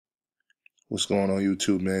What's going on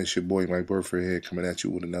YouTube, man? It's your boy Mike Burford here coming at you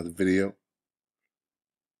with another video.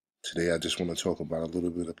 Today I just want to talk about a little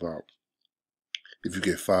bit about if you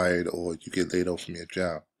get fired or you get laid off from your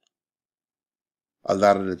job. A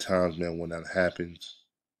lot of the times, man, when that happens,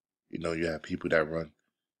 you have people that run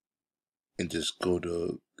and just go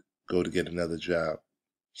to get another job.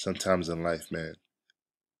 Sometimes in life, man,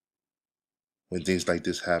 when things like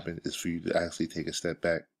this happen, it's for you to actually take a step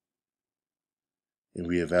back and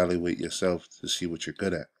reevaluate yourself to see what you're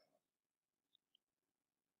good at.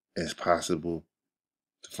 And it's possible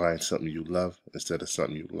to find something you love instead of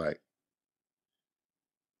something you like.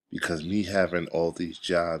 Because me having all these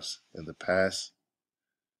jobs in the past,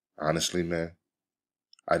 honestly, man,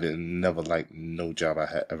 I didn't never like no job I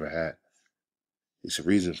had ever had. It's a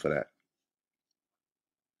reason for that.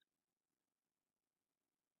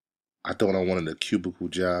 I thought I wanted a cubicle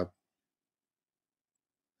job.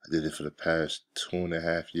 I did it for the past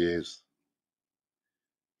 2.5 years.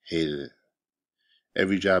 Hated it.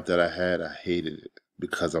 Every job that I had, I hated it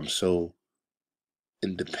because I'm so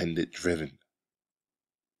independent driven.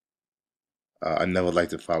 I never liked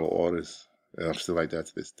to follow orders, and I'm still like that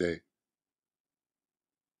to this day.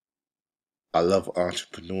 I love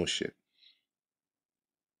entrepreneurship.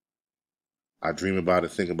 I dream about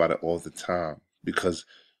it, think about it all the time because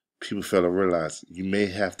people fail to realize you may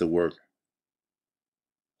have to work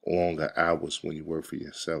longer hours when you work for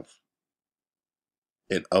yourself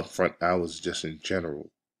and upfront hours just in general.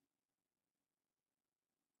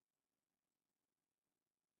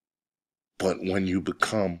 But when you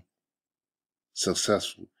become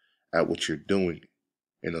successful at what you're doing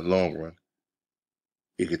in the long run,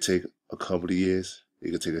 it could take a couple of years, it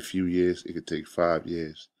could take a few years, it could take 5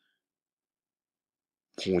 years.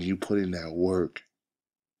 But when you put in that work,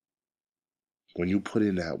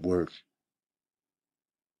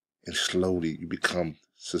 and slowly you become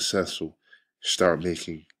successful, start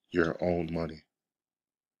making your own money.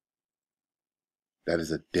 That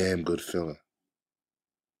is a damn good feeling.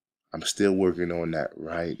 I'm still working on that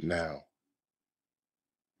right now.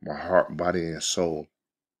 My heart, body, and soul.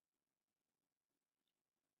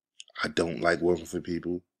 I don't like working for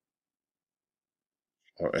people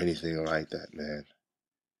or anything like that, man.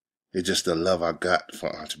 It's just the love I got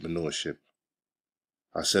for entrepreneurship.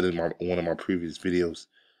 I said in one of my previous videos,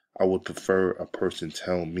 I would prefer a person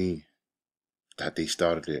tell me that they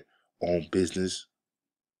started their own business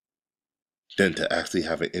than to actually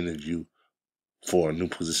have an interview for a new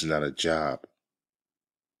position at a job.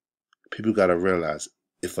 People gotta realize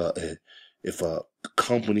if a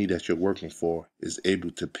company that you're working for is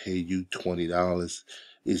able to pay you $20,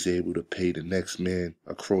 is able to pay the next man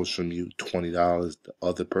across from you $20, the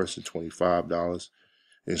other person $25,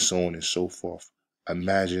 and so on and so forth.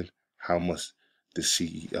 Imagine how much the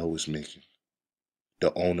CEO is making,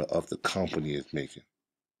 the owner of the company is making.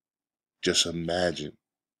 Just imagine.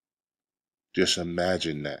 Just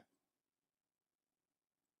imagine that.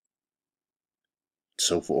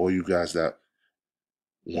 So for all you guys that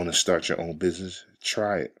want to start your own business,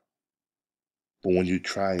 try it. But when you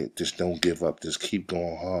try it, just don't give up. Just keep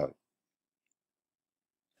going hard.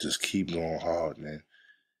 Just keep going hard, man.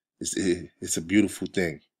 It's a beautiful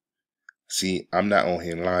thing. See, I'm not on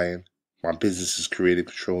here lying. My business is Creative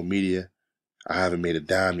Control Media. I haven't made a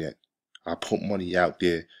dime yet. I put money out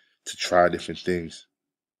there to try different things.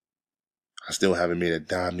 I still haven't made a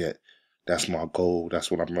dime yet. That's my goal.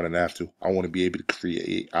 That's what I'm running after. I want to be able to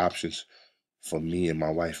create options for me and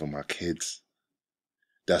my wife and my kids.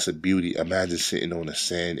 That's a beauty. Imagine sitting on the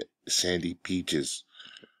sandy beaches.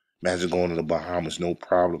 Imagine going to the Bahamas, no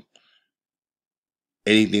problem.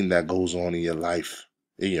 Anything that goes on in your life,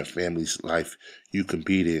 in your family's life, you can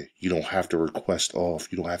be there. You don't have to request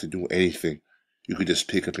off. You don't have to do anything. You could just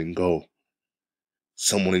pick up and go.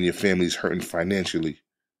 Someone in your family is hurting financially.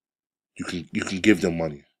 You can give them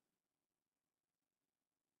money.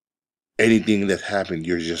 Anything that happened,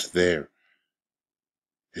 you're just there.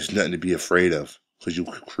 There's nothing to be afraid of because you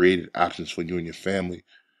created options for you and your family.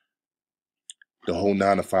 The whole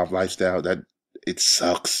 9 to 5 lifestyle, that it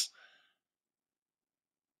sucks.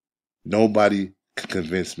 Nobody can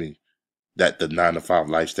convince me that the 9 to 5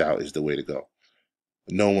 lifestyle is the way to go.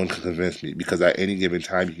 No one can convince me because at any given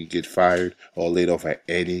time you can get fired or laid off at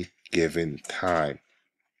any given time.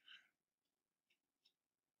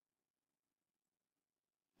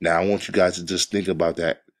 Now I want you guys to just think about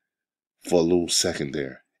that for a little second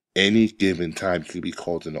there. Any given time you can be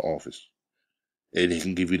called in the office and they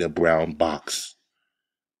can give you the brown box.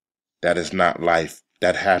 That is not life.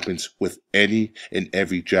 That happens with any and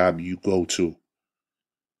every job you go to.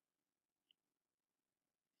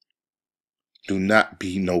 Do not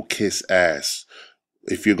be no kiss ass.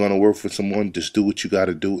 If you're going to work for someone, just do what you got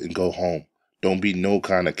to do and go home. Don't be no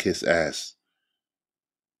kind of kiss ass.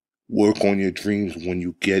 Work on your dreams when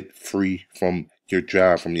you get free from your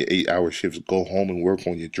job, from your 8-hour shifts. Go home and work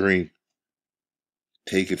on your dream.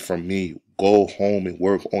 Take it from me. Go home and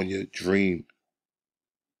work on your dream.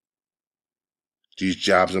 These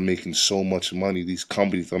jobs are making so much money. These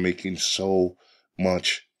companies are making so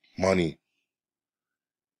much money.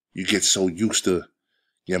 You get so used to,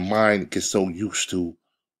 your mind gets so used to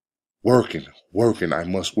working. I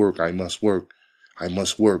must work. I must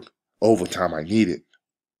work. Overtime, I need it.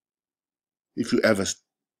 If you ever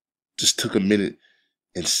just took a minute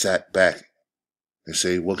and sat back and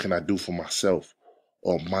say, what can I do for myself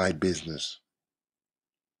or my business?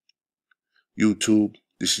 YouTube,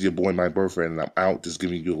 this is your boy, My Birthright, and I'm out just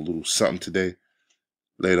giving you a little something today.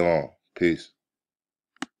 Later on. Peace.